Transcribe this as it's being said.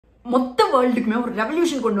மொத்த வேர்ல்டுக்குமே ஒரு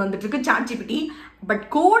ரெவல்யூஷன் கொண்டு வந்துட்டு இருக்கு ChatGPT. பட்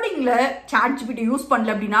கோடிங்ல ChatGPT யூஸ்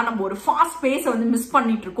பண்ணல அப்படின்னா நம்ம ஒரு ஃபாஸ்ட் பேஸை வந்து மிஸ்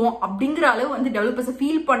பண்ணிட்டு இருக்கோம் அப்படிங்கிற அளவு வந்து டெவலப்பர்ஸை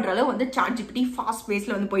ஃபீல் பண்ற அளவு வந்து ChatGPT ஃபாஸ்ட்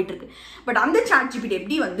பேஸ்ல வந்து போயிட்டு இருக்கு. பட் அந்த ChatGPT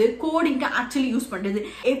எப்படி வந்து கோடிங்க்கு ஆக்சுவலி யூஸ் பண்றது,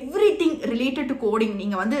 எவ்ரிதிங் ரிலேட்டட் டு கோடிங்,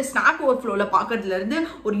 நீங்க வந்து ஸ்டாக் ஓவர்ஃப்ளோல பாக்குறதுல இருந்து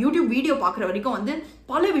ஒரு யூடியூப் வீடியோ பாக்குற வரைக்கும் வந்து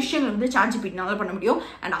பல விஷயங்கள் வந்து ChatGPTனால பண்ண முடியும்.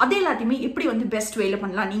 அண்ட் அது எல்லாத்தையுமே எப்படி வந்து பெஸ்ட் வேல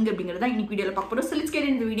பண்ணலாம் நீங்க அப்படிங்கறத இன்னைக்கு வீடியோல பார்க்க போறோம். So let's get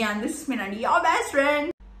into the video and this is Minani, your best friend.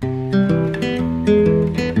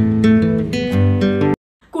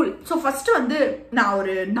 So first வந்து நான்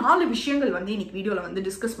ஒரு 4 விஷயங்கள் வந்து இன்னைக்கு வீடியோவில் வந்து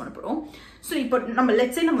டிஸ்கஸ் பண்ண போகிறோம். ஸோ இப்போ நம்ம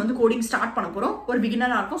லெட்ஸே நம்ம வந்து கோடிங் ஸ்டார்ட் பண்ண போகிறோம். ஒரு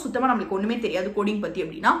பிகினராக இருக்கும், சுத்தமாக நம்மளுக்கு ஒன்றுமே தெரியாது கோடிங் பற்றி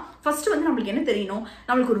அப்படின்னா ஃபர்ஸ்ட் வந்து நம்மளுக்கு என்ன தெரியணும்,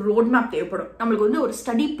 நம்மளுக்கு ஒரு ரோட் மேப் தேவைப்படும், நம்மளுக்கு வந்து ஒரு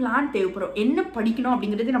ஸ்டடி பிளான் தேவைப்படும், என்ன படிக்கணும்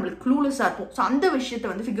அப்படிங்கிறது நம்மளுக்கு க்ளூலெஸ்ஸாக இருக்கும். ஸோ அந்த விஷயத்தை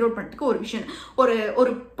வந்து ஃபிகர் அவுட் பண்ணுறதுக்கு ஒரு விஷயம்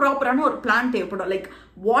ஒரு ப்ராப்பரான ஒரு பிளான் தேவைப்படும். Like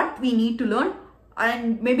what we need to learn and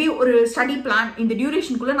maybe ஒரு ஸ்டடி பிளான், இந்த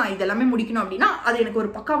டியூரேஷனுக்குள்ள நான் இதெல்லாமே முடிக்கணும் அப்படின்னா அது எனக்கு ஒரு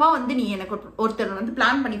பக்காவா வந்து நீ எனக்கு ஒருத்தர் வந்து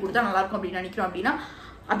பிளான் பண்ணி கொடுத்தா நல்லா இருக்கும் அப்படின்னு நினைக்கிறோம் அப்படின்னா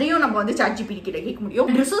அதையும் நம்ம வந்து ChatGPT கிட்ட கேட்க முடியும்.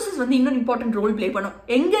 ரிசோர்சஸ் வந்து இன்னும் இம்பார்ட்டன்ட் ரோல் பிளே பண்ணும்.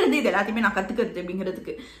 எங்க இருந்து இது எல்லாத்தையுமே நான் கத்துக்கிறது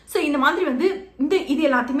அப்படிங்கிறதுக்கு. ஸோ இந்த மாதிரி வந்து இது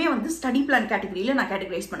எல்லாத்தையுமே வந்து ஸ்டடி பிளான் கேட்டகரியில நான்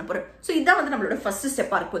கேட்டகரைஸ் பண்ண போறேன். ஸோ இதுதான் வந்து நம்மளோட ஃபர்ஸ்ட்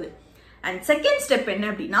ஸ்டெப்பா இருப்பது. அண்ட் செகண்ட் ஸ்டெப் என்ன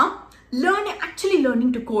அப்படின்னா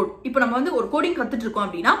லேர்னிங் டு கோட். இப்போ நம்ம வந்து ஒரு கோடிங் கத்துட்டு இருக்கோம்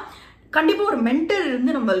அப்படின்னா கண்டிப்பா ஒரு மென்டர்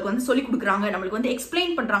இருந்து நம்மளுக்கு வந்து சொல்லி கொடுக்குறாங்க, நம்மளுக்கு வந்து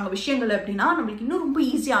எக்ஸ்பிளைன் பண்றாங்க விஷயங்கள் அப்படின்னா நம்மளுக்கு இன்னும் ரொம்ப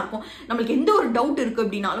ஈஸியா இருக்கும். நம்மளுக்கு எந்த ஒரு டவுட் இருக்கு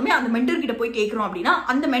அப்படின்னாலுமே அந்த மென்டர் கிட்ட போய் கேட்கிறோம் அப்படின்னா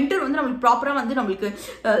அந்த மென்டர் வந்து நம்மளுக்கு ப்ராப்பரா வந்து நம்மளுக்கு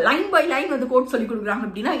லைன் பை லைன் வந்து கோட் சொல்லி கொடுக்குறாங்க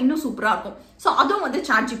அப்படின்னா இன்னும் சூப்பரா இருக்கும். ஸோ அதுவும் வந்து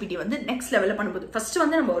ChatGPT வந்து நெக்ஸ்ட் லெவலில் பண்ணும்போது ஃபர்ஸ்ட்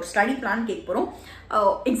வந்து நம்ம ஒரு ஸ்டடி பிளான் கேட்க போறோம்.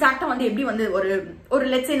 எக்ஸாக்டா வந்து எப்படி வந்து ஒரு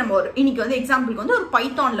லெட்ஸே நம்ம ஒரு இன்னைக்கு வந்து எக்ஸாம்பிளுக்கு வந்து ஒரு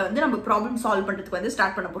பைத்தான்ல வந்து நம்ம ப்ராப்ளம் சால்வ் பண்றதுக்கு வந்து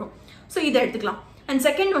ஸ்டார்ட் பண்ண போறோம். ஸோ இதை எடுத்துக்கலாம். அண்ட்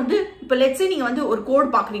செகண்ட் வந்து இப்போ லெட்ஸே நீங்க வந்து ஒரு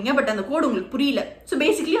கோட் பாக்குறீங்க, பட் அந்த கோட் உங்களுக்கு புரியல. ஸோ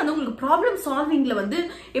பேசிக்கலி வந்து உங்களுக்கு ப்ராப்ளம் சால்விங்ல வந்து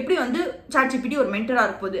எப்படி வந்து ChatGPT ஒரு மென்டரா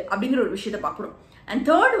இருப்பது அப்படிங்கிற ஒரு விஷயத்தை பார்க்குறோம். அண்ட்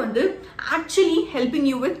தேர்ட் வந்து actually helping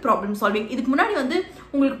you with problem solving. இதுக்கு முன்னாடி வந்து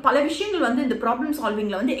உங்களுக்கு பல விஷயங்கள் வந்து இந்த ப்ராப்ளம்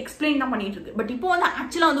சால்விங்ல வந்து எக்ஸ்பிளைன் தான் பண்ணிட்டு இருக்கு. பட் இப்போ வந்து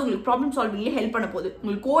ஆக்சுவலா வந்து உங்களுக்கு ப்ராப்ளம் சால்விங்லேயே ஹெல்ப் பண்ண போகுது,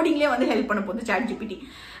 உங்களுக்கு கோடிங்லேயே வந்து ஹெல்ப் பண்ண போகுது ChatGPT.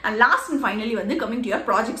 And last and finally வந்து coming to your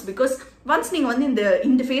projects. Because once நீங்க வந்து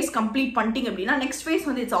இந்த ஃபேஸ் கம்ப்ளீட் பண்ணிட்டீங்க அப்படின்னா நெக்ஸ்ட் ஃபேஸ்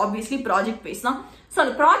வந்து இட்ஸ் ஆப்வியஸ்லி ப்ராஜெக்ட் ஃபேஸ் தான். ஸோ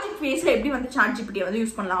அந்த ப்ராஜெக்ட் ஃபேஸ்ல எப்படி வந்து ChatGPT வந்து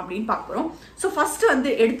யூஸ் பண்ணலாம் அப்படின்னு பார்க்குறோம். ஸோ ஃபர்ஸ்ட் வந்து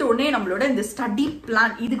எடுத்த உடனே நம்மளோட இந்த ஸ்டடி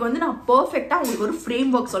பிளான், இதுக்கு வந்து நான் பெர்ஃபெக்டா உங்களுக்கு ஒரு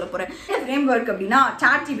ஃப்ரேம் ஒர்க் சொல்ல போறேன். ஃப்ரேம் ஒர்க் அப்படின்னா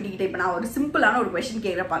ChatGPT கிட்ட இப்போ நான் ஒரு சிம்பிளான ஒரு கொஸ்டின்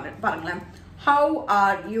கேட்குறேன் பாருங்களேன். ஹவு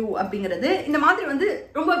ஆர் யூ அப்படிங்கிறது இந்த மாதிரி வந்து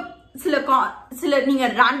ரொம்ப சில நீங்க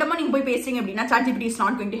ரேண்டமா நீங்க போய் பேசுறீங்க அப்படின்னா ChatGPT is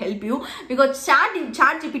not going to help you because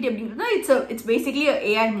ChatGPT அப்படிங்கிறது it's basically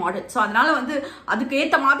AI model. So அதனால வந்து அதுக்கு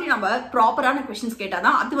ஏற்ற மாதிரி நம்ம ப்ராப்பரான கொஸ்டின்ஸ்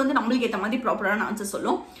கேட்டாதான் அது வந்து நம்மளுக்கு ஏற்ற மாதிரி ப்ராப்பரான ஆன்சர்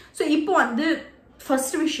சொல்லும். ஸோ இப்போ வந்து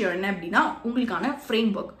ஃபர்ஸ்ட் விஷயம் என்ன அப்படின்னா உங்களுக்கான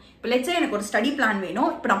ஃப்ரேம் ஒர்க். இப்போ லெட்ஸே எனக்கு ஒரு ஸ்டடி பிளான் வேணும்,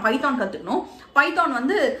 இப்போ நான் பைத்தான் கற்றுக்கணும், பைத்தான்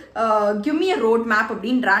வந்து give me a road map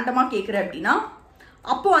அப்படின்னு ரேண்டமா கேட்குறேன் அப்படின்னா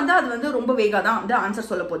அப்போ வந்து அது வந்து ரொம்ப வேகா தான் வந்து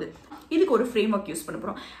ஆன்சர் சொல்ல போகுது. இதுக்கு ஒரு ஃப்ரேம் ஒர்க் யூஸ் பண்ண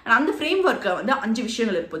போறோம். அந்த ஃப்ரேம் ஒர்க்ல வந்து 5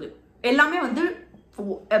 விஷயங்கள் இருப்பது எல்லாமே வந்து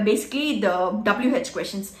basically the WH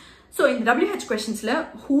questions. So இந்த WH questionஸ்ல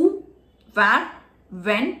who, where,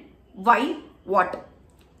 when, why, what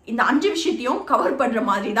இந்த 5 விஷயத்தையும் கவர் பண்ற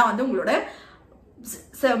மாதிரி தான் வந்து உங்களோட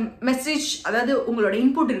மெசேஜ், அதாவது உங்களோட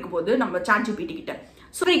இன்புட் இருக்கும் போது நம்ம ChatGPT கிட்ட.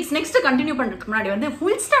 ஸோ நெக்ஸ்ட் கண்டினியூ பண்றதுக்கு முன்னாடி வந்து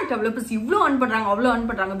ஃபுல் ஸ்டாக் டெவலப்பர்ஸ் இவ்வளோ earn பண்றாங்க அவ்வளோ earn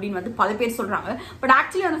பண்றாங்க அப்படின்னு வந்து பல பேர் சொல்றாங்க. பட்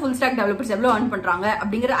ஆக்சுவலி வந்து ஃபுல் ஸ்டாக் டெவலப்பர்ஸ் எவ்வளோ earn பண்றாங்க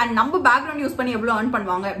அப்படிங்கிற அண்ட் நம்ம பேக்ரவுண்ட் யூஸ் பண்ணி எவ்வளோ earn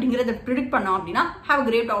பண்ணுவாங்க அப்படிங்கிறத ப்ரிடிக்ட் பண்ணோம் அப்படின்னா have a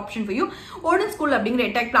great option for you. Odin school அப்படிங்கிற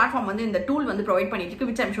எட்டெக் பிளாட்ஃபார்ம் வந்து இந்த டூல் வந்து ப்ரொவைட் பண்ணிட்டு இருக்கு,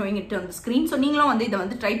 which I'm showing it on the screen. So நீங்களும் வந்து இதை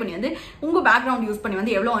வந்து ட்ரை பண்ணி வந்து உங்க பேக்ரவுண்ட் யூஸ் பண்ணி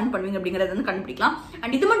வந்து எவ்வளோ earn பண்ணுவீங்க அப்படிங்கறத வந்து கண்டுபிடிக்கலாம்.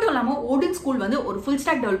 அண்ட் இது மட்டும் இல்லாமல் ஓடன் ஸ்கூல் வந்து ஒரு ஃபுல்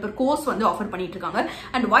ஸ்டாக் டெவலப்பர் கோர்ஸ் வந்து ஆஃபர் பண்ணிட்டு இருக்காங்க.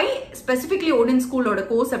 அண்ட் வை ஸ்பெசிஃபிக்லி ஓடன் ஸ்கூலோட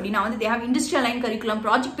கோர்ஸ் அப்படின்னா வந்து they have industrial line curriculum,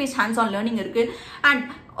 project paste hands on learning இருக்கு அண்ட்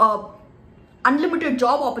unlimited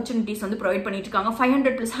job opportunities வந்து ப்ரொவைட் பண்ணிட்டு இருக்காங்க.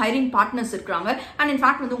 500+ ஹைரிங் பார்ட்னர்ஸ் இருக்காங்க. அண்ட்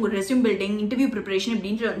இன்ஃபேக்ட் வந்து உங்க ரெஸ்யூம் பில்டிங், இன்டர்வியூ ப்ரிப்பரேஷன்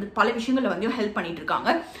இப்படின்ற வந்து பல விஷயங்களை வந்து ஹெல்ப் பண்ணிட்டு இருக்காங்க.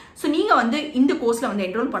 ஸோ நீங்க வந்து இந்த கோர்ஸ்ல வந்து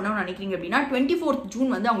என்ரோல் பண்ணணும்னு நினைக்கிறீங்க அப்படின்னா 24th June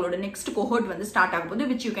வந்து அவங்களோட நெக்ஸ்ட் கோஹோர்ட் வந்து ஸ்டார்ட் ஆக போகுது,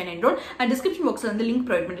 which you can enrol. And description பாக்ஸ்ல வந்து லிங்க்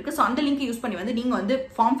ப்ரொவைட் பண்ணிருக்கு. ஸோ அந்த லிங்க் யூஸ் பண்ணி வந்து நீங்க வந்து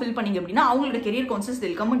ஃபார்ம் ஃபில் பண்ணீங்க அப்படின்னா அவங்களோட career counsellors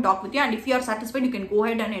will come and talk with you, and if you are satisfied you can go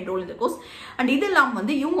ahead and enroll in the course. And இதெல்லாம்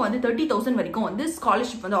வந்து இவங்க வந்து 30,000 வரைக்கும் வந்து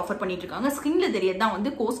ஸ்காலர்ஷிப் வந்து ஆஃபர் பண்ணிட்டு இருக்காங்க. ஸ்கிரீன்ல தெரியறது தான்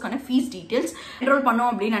வந்து கோர்ஸ்க்கான ஃபீஸ் டீடைல்ஸ். என்ரோல் பண்ணோம்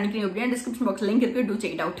அப்படின்னு நினைக்கிறீங்க அப்படின்னா டிஸ்கிரிப்ஷன் பாக்ஸ் லிங்க் இருக்கு, two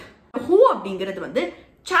check it out. Who அப்படிங்கிறது வந்து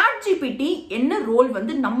ChatGPT என்ன ரோல்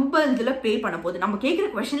வந்து நம்ம இதுல ப்ளே பண்ண போகுது, நம்ம கேட்கிற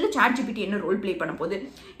क्वेश्चनல ChatGPT என்ன ரோல் ப்ளே பண்ண போகுது.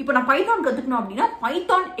 இப்போ நான் பைத்தான் கத்துக்கணும் அப்படின்னா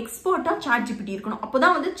பைத்தான் எக்ஸ்பர்ட்டா ChatGPT இருக்கணும்.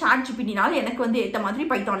 அப்பதான் வந்து ChatGPTனால எனக்கு வந்து ஏத்த மாதிரி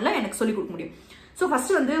பைத்தான்ல எனக்கு சொல்லி கொடுக்க முடியும். ஸோ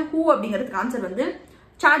ஃபர்ஸ்ட் வந்து ஹூ அப்படிங்கிறதுக்கு ஆன்சர் வந்து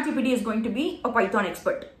ChatGPT is going to be a Python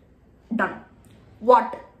expert. Done.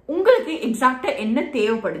 What உங்களுக்கு எக்ஸாக்டா என்ன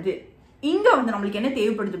தேவைப்படுது, இங்க வந்து நம்மளுக்கு என்ன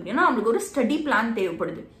தேவைப்படுது அப்படின்னா நம்மளுக்கு ஒரு ஸ்டடி பிளான்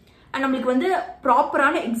தேவைப்படுது அண்ட் நம்மளுக்கு வந்து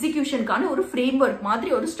ப்ராப்பரான எக்ஸிகியூஷனுக்கான ஒரு ஃப்ரேம் ஒர்க்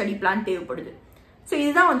மாதிரி ஒரு ஸ்டடி பிளான் தேவைப்படுது. ஸோ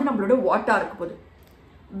இதுதான் வந்து நம்மளோட வாட்டா இருக்க போகுது.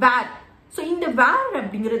 வேர். ஸோ இந்த வேர்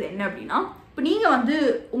அப்படிங்கிறது என்ன அப்படின்னா இப்போ நீங்கள் வந்து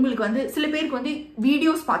உங்களுக்கு வந்து சில பேருக்கு வந்து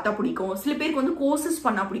வீடியோஸ் பார்த்தா பிடிக்கும், சில பேருக்கு வந்து கோர்சஸ்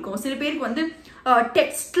பண்ணால் பிடிக்கும், சில பேருக்கு வந்து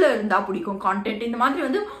டெக்ஸ்ட்ல இருந்தால் பிடிக்கும் கான்டென்ட். இந்த மாதிரி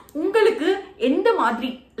வந்து உங்களுக்கு எந்த மாதிரி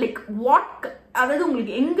லைக் வாட் அதாவது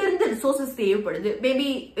உங்களுக்கு எங்கேருந்து ரிசோர்ஸஸ் தேவைப்படுது. Maybe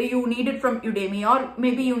you need it from யுடேமி or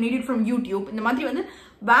maybe you need it from YouTube. இந்த மாதிரி வந்து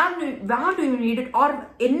வேர் to you need it or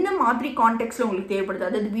என்ன மாதிரி கான்டெக்ட்ல உங்களுக்கு தேவைப்படுது,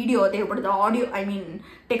 அதாவது வீடியோ தேவைப்படுது, ஆடியோ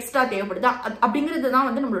டெக்ஸ்டா தேவைப்படுதா அப்படிங்கிறது தான்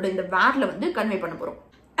வந்து நம்மளோட இந்த வேர்ல வந்து கன்வே பண்ண போறோம்.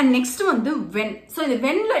 அண்ட் நெக்ஸ்ட் வந்து வென். ஸோ இந்த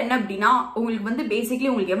வென்ல என்ன அப்படின்னா உங்களுக்கு வந்து பேசிக்லி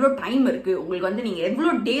உங்களுக்கு எவ்வளோ டைம் இருக்கு, உங்களுக்கு வந்து நீங்க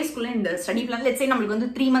எவ்வளோ டேஸ்க்குள்ள இந்த ஸ்டடி பிளான் லெட்ஸ் சே நம்மளுக்கு வந்து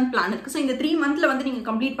 3 month பிளான் இருக்கு. ஸோ இந்த 3 monthல வந்து நீங்க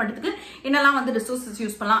கம்ப்ளீட் பண்றதுக்கு என்னெல்லாம் வந்து ரிசோர்ஸஸ்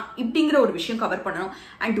யூஸ் பண்ணலாம் இப்படிங்கிற ஒரு விஷயம் கவர் பண்ணணும்.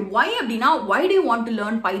 அண்ட் ஒய் அப்படின்னா Y to you want to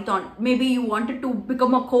learn Python. Maybe you wanted to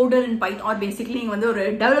become a coder in Python are basically நீங்க வந்து ஒரு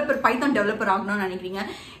டெவலப்பர் பைத்தான் டெவலப்பர் ஆகணும்னு நினைக்கிறீங்க,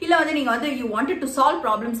 இல்ல வந்து நீங்க வந்து you wanted to solve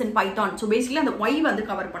problems in Python. So basically அந்த ஒய் வந்து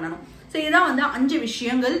கவர் பண்ணணும். ஸோ இதுதான் வந்து 5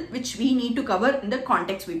 விஷயங்கள் which we need to cover in the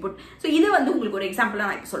context we put. So இது வந்து உங்களுக்கு ஒரு எக்ஸாம்பிளா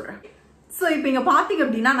நான் இப்போ சொல்றேன். ஸோ இப்போ இங்க பாத்தீங்க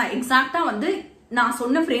அப்படின்னா நான் எக்ஸாக்டா வந்து நான்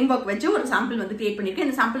சொன்ன ஃப்ரேம் ஒர்க் வச்சு ஒரு சாம்பிள் வந்து கிரியேட் பண்ணிருக்கேன்.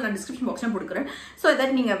 இந்த சாம்பிள் நான் டிஸ்கிரிப்ஷன் பாக்ஸ்ல கொடுக்குறேன். ஸோ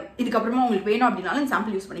தட் நீங்க இதுக்கப்புறமா உங்களுக்கு வேணும் அப்படின்னாலும் இந்த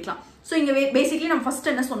சாம்பிள் யூஸ் பண்ணிக்கலாம். ஸோ இங்க பேசிக்லி நம்ம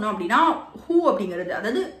ஃபர்ஸ்ட் என்ன சொன்னோம் அப்படின்னா ஹூ அப்படிங்கிறது,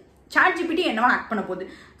 அதாவது ChatGPT என்னவா ஆக்ட் பண்ண போகுது.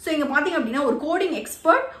 ஸோ இங்க பாத்தீங்க அப்படின்னா ஒரு coding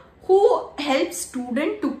expert who help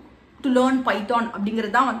student to learn Python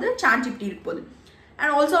அப்படிங்கிறது தான் வந்து ChatGPT இருக்க போகுது.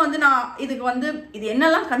 அண்ட் ஆல்சோ வந்து நான் இதுக்கு வந்து இது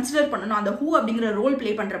என்னெல்லாம் கன்சிடர் பண்ணணும், அந்த ஹூ அப்படிங்கிற ரோல்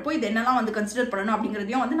பிளே பண்றப்போ இது என்னெல்லாம் வந்து கன்சிடர் பண்ணணும்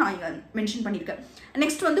அப்படிங்கிறதையும் வந்து நான் இங்க மென்ஷன் பண்ணியிருக்கேன்.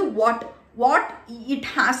 நெக்ஸ்ட் வந்து what it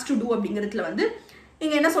has to two அப்படிங்கிறதுல வந்து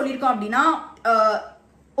இங்க என்ன சொல்லியிருக்கோம் அப்படின்னா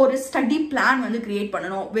ஒரு ஸ்டடி பிளான் வந்து கிரியேட்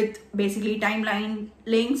பண்ணணும் with basically time line,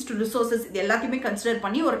 links to resources, இது எல்லாத்தையுமே கன்சிடர்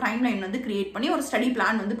பண்ணி ஒரு டைம் லைன் வந்து கிரியேட் பண்ணி ஒரு ஸ்டடி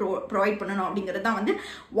பிளான் வந்து ப்ரொவைட் பண்ணணும் அப்படிங்கிறது தான் வந்து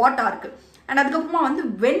வாட்டா இருக்கு. அண்ட் அதுக்கப்புறமா வந்து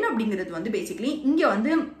வென் அப்படிங்கிறது வந்து பேசிக்லி இங்கே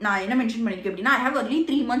வந்து நான் என்ன மென்ஷன் பண்ணியிருக்கேன் அப்படின்னா I have only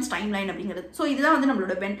 3 months time line அப்படிங்கிறது. ஸோ இதுதான் வந்து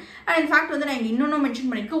நம்மளோட வென். அண்ட் இன்ஃபேக்ட் வந்து நான் இங்கே இன்னொன்று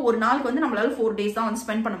மென்ஷன் பண்ணியிருக்கேன், ஒரு நாளுக்கு வந்து நம்மளால 4 days தான் வந்து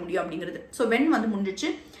ஸ்பெண்ட் பண்ண முடியும் அப்படிங்கிறது. ஸோ வென் வந்து முடிஞ்சிச்சு.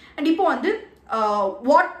 அண்ட் இப்போ வந்து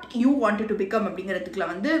what you wanted to become அப்படிங்கிறதுக்குல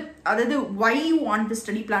வந்து அதாவது why you want the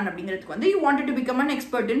study plan அப்படிங்கிறதுக்கு வந்து you wanted to become an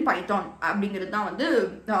expert in Python அப்படிங்கிறது தான் வந்து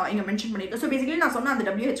இங்கே மென்ஷன் பண்ணியிருக்கேன். ஸோ பேசிக்கலி நான் சொன்ன அந்த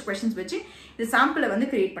WH கொஸ்டின்ஸ் வச்சு இந்த சாம்பிளை வந்து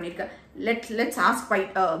கிரியேட் பண்ணியிருக்கேன். லெட்ஸ் ஆஸ்க்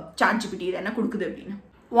ChatGPT இது என்ன கொடுக்குது அப்படின்னு.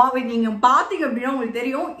 நீங்க பாத்தீங்க அப்படின்னா உங்களுக்கு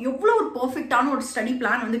தெரியும் எவ்வளவு ஒரு பெர்ஃபெக்ட்டான ஒரு ஸ்டடி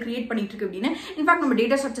பிளான் வந்து கிரியேட் பண்ணிட்டு இருக்கு அப்படின்னு. இன்ஃபேக்ட் நம்ம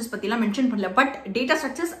டேட்டா ஸ்ட்ரக்சர்ஸ் பத்தி எல்லாம் மென்ஷன் பண்ணல, but data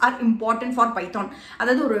structures are important for Python.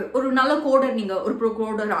 அதாவது ஒரு நல்ல கோடர் நீங்க ஒரு ப்ரோ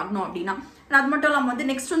கோடர் ஆகணும் அப்படின்னா. அது மட்டும் இல்லாம வந்து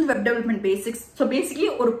நெக்ஸ்ட் வந்து web development basics. So basically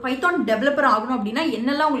ஒரு பைத்தான் டெவலப்பர் ஆகணும் அப்படின்னா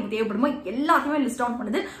என்னெல்லாம் உங்களுக்கு தேவைப்படுமோ எல்லாத்தையுமே லிஸ்ட் டவுன்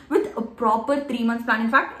பண்ணுது with proper 3 months plan.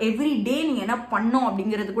 In fact every day நீங்க என்ன பண்ணோம்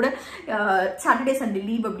அப்படிங்கிறது கூட சாட்டர்டே சண்டே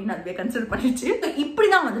லீவ் அப்படின்னு அதுவே கன்சிடர் பண்ணிச்சு.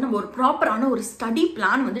 இப்படிதான் வந்து நம்ம ஒரு ப்ராப்பரான ஒரு ஸ்டடி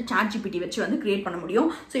பிளான் வந்து ChatGPT வச்சு வந்து கிரியேட் பண்ண முடியும்.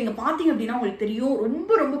 ஸோ இங்க பாத்தீங்க அப்படின்னா உங்களுக்கு தெரியும்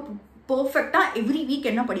ரொம்ப ரொம்ப பர்ஃபெக்டா எவ்ரி வீக்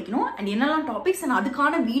என்ன படிக்கணும் அண்ட் என்னெல்லாம் டாபிக்ஸ் அண்ட்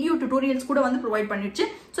அதுக்கான வீடியோ டியூட்டோரியல்ஸ் கூட வந்து ப்ரொவைட் பண்ணிடுச்சு.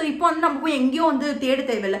 ஸோ இப்போ வந்து நம்ம போய் எங்கேயும் வந்து தேட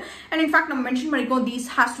தேவையில்லை. அண்ட் இன்ஃபேக்ட் நம்ம mention பண்ணிக்கோம் these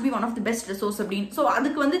has to be one of the best resource அப்படின்னு. ஸோ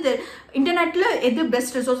அதுக்கு வந்து இன்டர்நெட்ல எது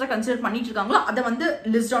பெஸ்ட் ரிசோர்ஸை கன்சிடர் பண்ணிட்டு இருக்காங்களோ அதை வந்து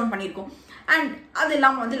லிஸ்ட் டவுன் பண்ணியிருக்கோம். அண்ட் அது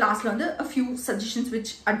இல்லாமல் வந்து லாஸ்ட்ல வந்து a few suggestions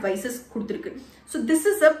which advices கொடுத்துருக்கு. So this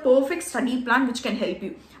is a perfect study plan which can help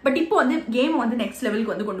you. But இப்போ வந்து கேம் வந்து நெக்ஸ்ட்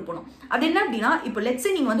லெவலுக்கு வந்து கொண்டு போகணும். அது என்ன அப்படின்னா இப்போ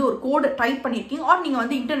லெட்ஸே நீங்க வந்து ஒரு கோட் டைப் பண்ணிருக்கீங்க ஆர் நீங்க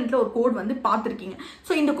வந்து இன்டர்நெட்ல ஒரு கோட் வந்து பார்த்துருக்கீங்க.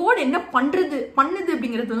 ஸோ இந்த கோட் என்ன பண்ணுது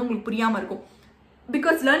அப்படிங்கிறது வந்து உங்களுக்கு புரியாம இருக்கும்.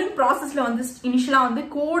 பிகாஸ் லேர்னிங் ப்ராசஸ்ல வந்து இனிஷியலா வந்து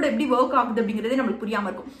கோட் எப்படி ஒர்க் ஆகுது அப்படிங்கிறதே நம்மளுக்கு புரியாம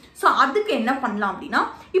இருக்கும். ஸோ அதுக்கு என்ன பண்ணலாம் அப்படின்னா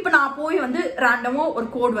இப்போ நான் போய் வந்து ரேண்டமா ஒரு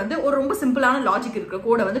கோட் வந்து ஒரு ரொம்ப சிம்பிளான லாஜிக் இருக்கிற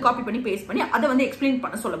கோடை வந்து காப்பி பண்ணி பேஸ்ட் பண்ணி அதை வந்து எக்ஸ்பிளைன்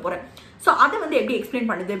பண்ண சொல்ல போறேன். ஸோ அதை வந்து எப்படி எக்ஸ்பிளைன்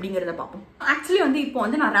பண்ணுது அப்படிங்கிறத பார்ப்போம். ஆக்சுவலி வந்து இப்போ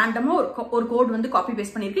வந்து நான் ரேண்டமா ஒரு கோட் வந்து காப்பி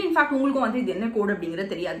பேஸ்ட் பண்ணிருக்கேன். இன்ஃபேக்ட் உங்களுக்கும் வந்து இது என்ன கோட்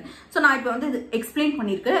அப்படிங்கிறது தெரியாது. ஸோ நான் இப்போ வந்து இது எக்ஸ்பிளைன்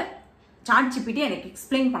பண்ணிருக்கேன். ChatGPT எனக்கு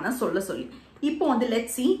எக்ஸ்பிளைன் பண்ண சொல்லி இப்போ வந்து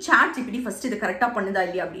லெட்ஸ் see ChatGPT ஃபர்ஸ்ட் இது கரெக்டா பண்ணுதா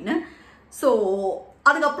இல்லையா அப்படின்னு. ஸோ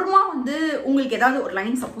அதுக்கப்புறமா வந்து உங்களுக்கு ஏதாவது ஒரு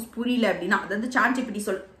லைன் சப்போஸ் புரியல அப்படின்னா அதாவது ChatGPT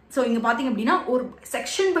ஸோ இங்க பாத்தீங்க அப்படின்னா ஒரு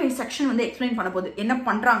செக்ஷன் பை செக்ஷன் வந்து எக்ஸ்பிளைன் பண்ண போகுது என்ன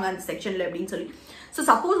பண்றாங்க அந்த செக்ஷன்ல அப்படின்னு சொல்லி. ஸோ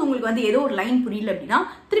சப்போஸ் உங்களுக்கு வந்து ஏதோ ஒரு லைன் புரியல அப்படின்னா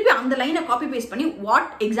திருப்பி அந்த லைனை காப்பி பேஸ்ட் பண்ணி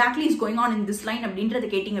what exactly is going on in this line அப்படின்றத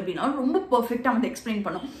கேட்டிங்க அப்படின்னா ரொம்ப பெர்ஃபெக்டா வந்து எக்ஸ்பிளைன்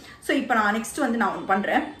பண்ணும். ஸோ இப்போ நான் நெக்ஸ்ட் வந்து நான்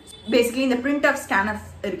பண்றேன். பேசிக்கலி இந்த பிரிண்ட் ஆஃப் ஸ்கேனர்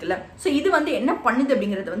இருக்குல்ல, ஸோ இது வந்து என்ன பண்ணுது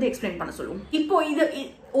அப்படிங்கறத வந்து எக்ஸ்பிளைன் பண்ண சொல்லுவோம். இப்போ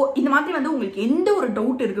இந்த மாதிரி வந்து உங்களுக்கு எந்த ஒரு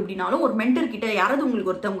டவுட் இருக்கு அப்படின்னாலும் ஒரு மென்டர் கிட்ட யாராவது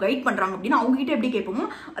உங்களுக்கு ஒருத்தவங்க கைட் பண்றாங்க அப்படின்னா அவங்க கிட்ட எப்படி கேட்போமோ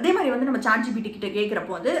அதே மாதிரி வந்து நம்ம ChatGPT கிட்ட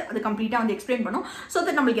கேட்கறப்போ வந்து அது கம்ப்ளீட்டா வந்து எக்ஸ்பிளைன் பண்ணும். ஸோ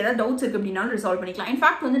தட் நம்மளுக்கு ஏதாவது டவுட்ஸ் இருக்கு அப்படின்னாலும் ரிசால்வ் பண்ணிக்கலாம்.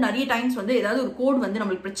 இன்ஃபேக்ட் வந்து நிறைய டைம்ஸ் வந்து ஏதாவது ஒரு கோட் வந்து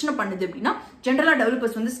நம்மளுக்கு பிரச்சனை பண்ணுது அப்படின்னா ஜென்ரலா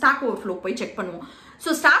டெவலப்பர்ஸ் வந்து ஸ்டாக் ஓவர்ஃப்ளோ போய் செக் பண்ணுவோம். ஸோ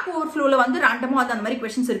ஸ்டாக் ஓவர்ஃப்ளோல வந்து ரேண்டமா வந்து அந்த மாதிரி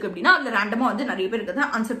கொஸ்டின்ஸ் இருக்கு அப்படின்னா அதுல ரேண்டமா வந்து நிறைய பேர் இருக்கிறத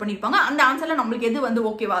ஆன்சர் பண்ணிருப்பாங்க. அந்த ஆன்சர்ல நம்மளுக்கு எது வந்து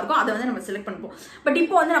ஓகேவா இருக்கோ அதை வந்து நம்ம செலக்ட் பண்ணுவோம். பட்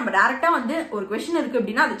இப்போ வந்து நம்ம டேரக்டா வந்து ஒரு கொஸ்டின் இருக்கு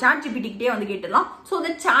அப்படின்னா அது ChatGPT கிட்டே வந்து கேட்டுடலாம். ஸோ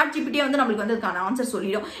அந்த ChatGPT வந்து நம்மளுக்கு வந்து அதுக்கான ஆன்சர்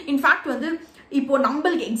சொல்லிடும். இன்ஃபேக்ட் வந்து இப்போ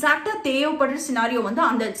நம்மளுக்கு எக்ஸாக்டா தேவைப்படுற சினாரியோ வந்து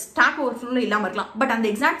அந்த ஸ்டாக் ஓவர்ஃப்ளோல இல்லாம இருக்கலாம். பட் அந்த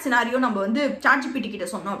எக்ஸாக்ட் சினாரியோ நம்ம வந்து ChatGPT கிட்ட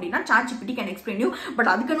சொன்னோம் அப்படின்னா ChatGPT can explain you.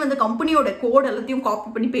 But அதுக்குன்னு வந்து கம்பெனியோட கோட் எல்லாத்தையும்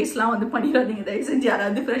காப்பி பண்ணி பேசலாம் வந்து பண்ணிடாதீங்க. தயவு செஞ்சு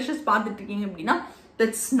யாராவது ஃப்ரெஷர்ஸ் பார்த்துட்டு இருக்கீங்க அப்படின்னா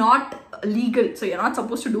that's not legal, so you're not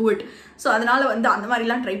supposed to do it. So அதனால வந்து அந்த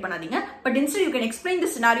மாதிரிலாம் ட்ரை பண்ணாதீங்க. But instead you can explain the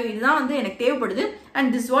scenario. இதுதான் வந்து எனக்கு தேவைப்படுது and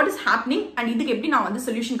this is what is happening and இதுக்கு எப்படி நான் வந்து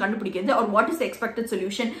சொல்யூஷன் கண்டுபிடிக்கிறது or what is the expected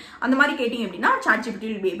solution அந்த மாதிரி கேட்டிங்க அப்படின்னா ChatGPT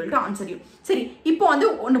will be able to answer you. சரி, இப்போ வந்து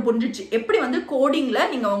ஒன்று புரிஞ்சிச்சு எப்படி வந்து கோடிங்ல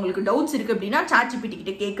நீங்க உங்களுக்கு டவுட்ஸ் இருக்கு அப்படின்னா ChatGPT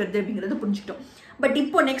கிட்ட கேட்கறது அப்படிங்கிறது புரிஞ்சுக்கிட்டோம். பட்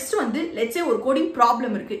இப்போ நெக்ஸ்ட் வந்து லெட்ஸ் சே ஒரு கோடிங்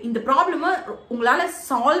ப்ராப்ளம் இருக்கு. இந்த ப்ராப்ளமை உங்களால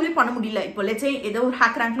சால்வே பண்ண முடியல. இப்போ லெட்ஸ் சே ஏதோ ஒரு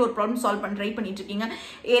ஹேக் ரேங்க்ல ஒரு ப்ராப்ளம் சால்வ் பண்ண ட்ரை பண்ணிட்டு இருக்கீங்க,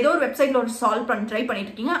 ஏதோ ஒரு வெப்சைட்ல ஒரு சால்வ் பண்ண ட்ரை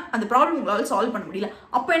பண்ணிட்டு இருக்கீங்க, அந்த ப்ராப்ளம் உங்களால சால்வ் பண்ண முடியல.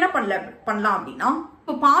 அப்போ என்ன பண்ணலாம் அப்படின்னா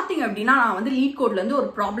இப்போ பாத்தீங்க அப்படின்னா நான் வந்து லீட் கோட்ல இருந்து ஒரு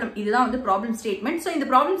ப்ராப்ளம், இதுதான் வந்து ப்ராப்ளம் ஸ்டேட்மெண்ட். ஸோ இந்த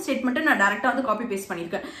ப்ராப்ளம் ஸ்டேட்மெண்ட்டை நான் டேரக்டா வந்து காப்பி பேஸ்ட்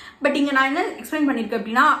பண்ணிருக்கேன். பட் இங்க நான் என்ன எக்ஸ்பிளைன் பண்ணிருக்கேன்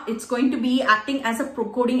அப்படின்னா it's going to be acting as a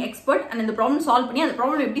coding expert and இந்த ப்ராப்ளம் சால்வ் பண்ணி அந்த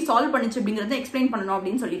ப்ராப்ளம் எப்படி சால்வ் பண்ணிச்சு அப்படிங்கறத எக்ஸ்பிளைன் பண்ணணும்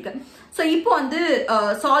அப்படின்னு சொல்லியிருக்கேன். ஸோ இப்போ வந்து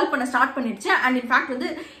சால்வ் பண்ண ஸ்டார்ட் பண்ணிடுச்சு அண்ட் இன்ஃபேக்ட் வந்து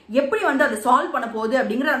எப்படி வந்து அதை சால்வ் பண்ண போகுது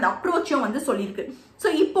அப்படிங்கிற அந்த அப்ரோச்சும் வந்து சொல்லியிருக்கு. ஸோ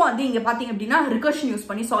இப்போ வந்து இங்க பாத்தீங்க அப்படின்னா ரிகர்ஷன் யூஸ்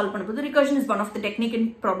பண்ணி சால்வ் பண்ண போது. Recursion is one of the technique in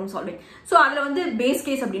problem solving. So அதுல வந்து பேஸ்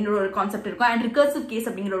கேஸ் அப்படிங்கிற ஒரு கான்செப்ட் இருக்கும் அண்ட் ரிகர்சிவ் கேஸ்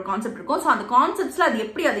அப்படிங்கிற ஒரு கான்செப்ட் இருக்கும். ஸோ அந்த கான்செப்ட்ஸ்ல அது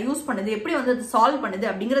எப்படி அதை யூஸ் பண்ணுது, எப்படி வந்து அது சால்வ் பண்ணுது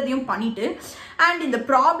அப்படிங்கிறதையும் பண்ணிட்டு அண்ட் இந்த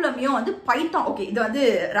ப்ராப்ளமையும் வந்து பைத்தான், ஓகே இது வந்து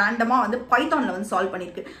ரேண்டமா வந்து பைத்தான்ல வந்து சால்வ்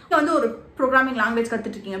பண்ணிருக்கு. இது வந்து ஒரு ப்ரோக்ராமிங் லாங்குவேஜ்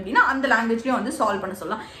கத்துட்டு இருக்கீங்க அப்படின்னா அந்த லாங்குவேஜ்லயும் வந்து சால்வ் பண்ண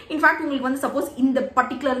சொல்லலாம். இன்ஃபேக்ட் உங்களுக்கு வந்து சப்போஸ் இந்த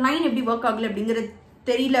பர்டிகுலர் லைன் எப்படி ஒர்க் ஆகல அப்படிங்கிறது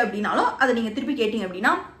தெரியல அப்படின்னாலும் அதை நீங்க திருப்பி கேட்டீங்க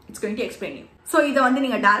அப்படின்னா it's going to explain you. So இதை வந்து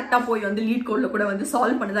நீங்க டேரக்டா போய் வந்து லீட் கோட்ல கூட வந்து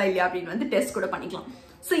சால்வ் பண்ணுதா இல்லையா அப்படின்னு வந்து டெஸ்ட் கூட பண்ணிக்கலாம்.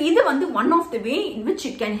 ஸோ இது வந்து one of the way in which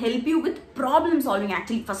it can help you with problem solving.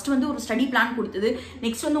 Actually first வந்து ஒரு ஸ்டடி பிளான் கொடுத்தது,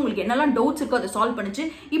 நெக்ஸ்ட் வந்து உங்களுக்கு என்னெல்லாம் டவுட்ஸ் இருக்கோ அதை சால்வ் பண்ணிச்சு.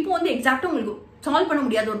 இப்போ வந்து எக்ஸாக்டா உங்களுக்கு சால்வ் பண்ண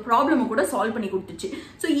முடியாத ஒரு ப்ராப்ளம் கூட சால்வ் பண்ணி கொடுத்துச்சு.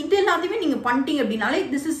 ஸோ இது எல்லாத்தையுமே நீங்க பண்ணிட்டீங்க அப்படின்னாலே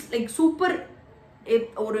திஸ் இஸ் லைக் சூப்பர்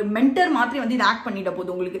ஒரு மென்டர் மாதிரி வந்து இது ஆக்ட் பண்ணிட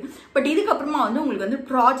போகுது உங்களுக்கு. பட் இதுக்கப்புறமா வந்து உங்களுக்கு வந்து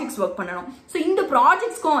ப்ராஜெக்ட்ஸ் ஒர்க் பண்ணணும். ஸோ இந்த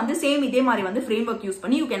ப்ராஜெக்ட்ஸ்க்கும் வந்து சேம் இதே மாதிரி வந்து ஃப்ரேம் ஒர்க் யூஸ்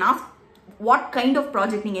பண்ணி you can ask what kind of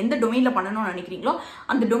project நீங்க எந்த டொமைன்ல பண்ணணும்னு நினைக்கிறீங்களோ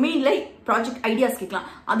அந்த டொமைன்ல ப்ராஜெக்ட் ஐடியாஸ் கேட்கலாம்.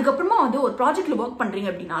 அதுக்கப்புறமா வந்து ஒரு ப்ராஜெக்ட்ல ஒர்க் பண்றீங்க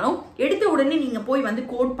அப்படின்னாலும் எடுத்த உடனே நீங்க போய் வந்து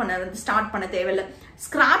கோட் பண்ண வந்து ஸ்டார்ட் பண்ண தேவையில்லை.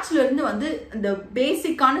 ஸ்கிராச்ல இருந்து வந்து இந்த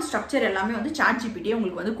பேசிக்கான ஸ்ட்ரக்சர் எல்லாமே வந்து ChatGPT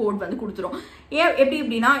உங்களுக்கு வந்து கோட் வந்து கொடுத்துரும். எப்படி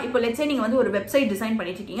அப்படின்னா இப்போ லெட்ஸே நீங்க வந்து ஒரு வெப்சைட் டிசைன்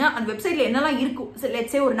பண்ணிட்டு இருக்கீங்க, அந்த வெப்சைட்ல என்னெல்லாம் இருக்கும்,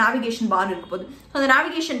 லெட்ஸே ஒரு நேவிகேஷன் பார் இருக்கு போது, அந்த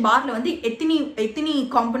நேவிகேஷன் பார்ல வந்து எத்தனை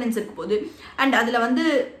காம்பனன்ட்ஸ் இருக்கு போது அண்ட் அதுல வந்து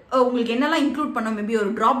உங்களுக்கு என்னெல்லாம் இன்க்ளூட் பண்ணணும், மேபி ஒரு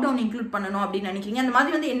டிராப் டவுன் இன்க்ளூட் பண்ணணும் அப்படின்னு நினைக்கிறீங்க, அந்த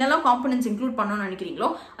மாதிரி வந்து என்னெல்லாம் காம்பனன்ட்ஸ் இன்க்ளூட் பண்ணணும்னு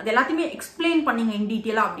நினைக்கிறீங்களோ அது எல்லாத்தையுமே எக்ஸ்பிளைன் பண்ணீங்க இன்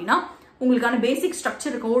டீட்டெயிலா அப்படின்னா உங்களுக்கான பேசிக்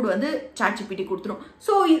ஸ்ட்ரக்சர் கோட் வந்து ChatGPT கொடுத்துரும்.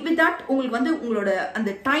 ஸோ வித் தட் உங்களுக்கு வந்து உங்களோட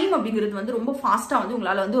அந்த டைம் அப்படிங்கிறது வந்து ரொம்ப ஃபாஸ்டா வந்து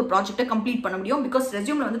உங்களால வந்து ஒரு ப்ராஜெக்ட்டை கம்ப்ளீட் பண்ண முடியும். பிகாஸ்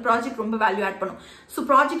ரெஸ்யூம்ல வந்து ப்ராஜெக்ட் ரொம்ப வேல்யூ ஆட் பண்ணும். ஸோ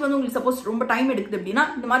ப்ராஜெக்ட் வந்து உங்களுக்கு சப்போஸ் ரொம்ப டைம் எடுக்குது அப்படின்னா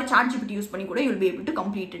இந்த மாதிரி ChatGPT யூஸ் பண்ணி கூட you will be able to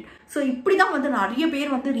complete it. So இப்படிதான் வந்து நிறைய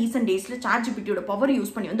பேர் வந்து ரீசென்ட் டேஸ்ல ChatGPTயோட பவர்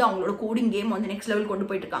யூஸ் பண்ணி வந்து அவங்களோட கோடிங் கேம் வந்து நெக்ஸ்ட் லெவல் கொண்டு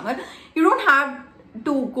போயிட்டு இருக்காங்க. You don't have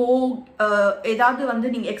to go ஏதாவது வந்து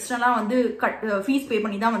நீங்க எக்ஸ்ட்ரா வந்து ஃபீஸ் பே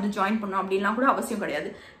பண்ணி தான் வந்து ஜாயின் பண்ணணும் அப்படின்லாம் கூட அவசியம்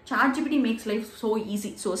கிடையாது. ChatGPT maths life so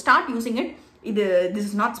easy. So start using it. This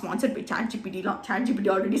is not sponsored by ChatGPTலாம். ChatGPT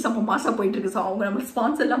already செம்ம மாசா போயிட்டு இருக்கு. ஸோ அவங்க நம்ம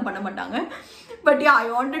ஸ்பான்சர்லாம் பண்ண மாட்டாங்க. But I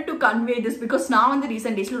wanted to convey this because நான் வந்து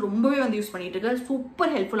ரீசெண்ட் டேஸ்ல ரொம்பவே வந்து யூஸ் பண்ணிட்டு இருக்கேன்.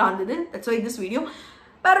 சூப்பர் ஹெல்ப்ஃபுல்லா இருந்தது. That's why this video.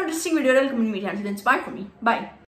 வேற ஒரு இன்ட்ரெஸ்டிங் வீடியோவில் community inspire for me. By.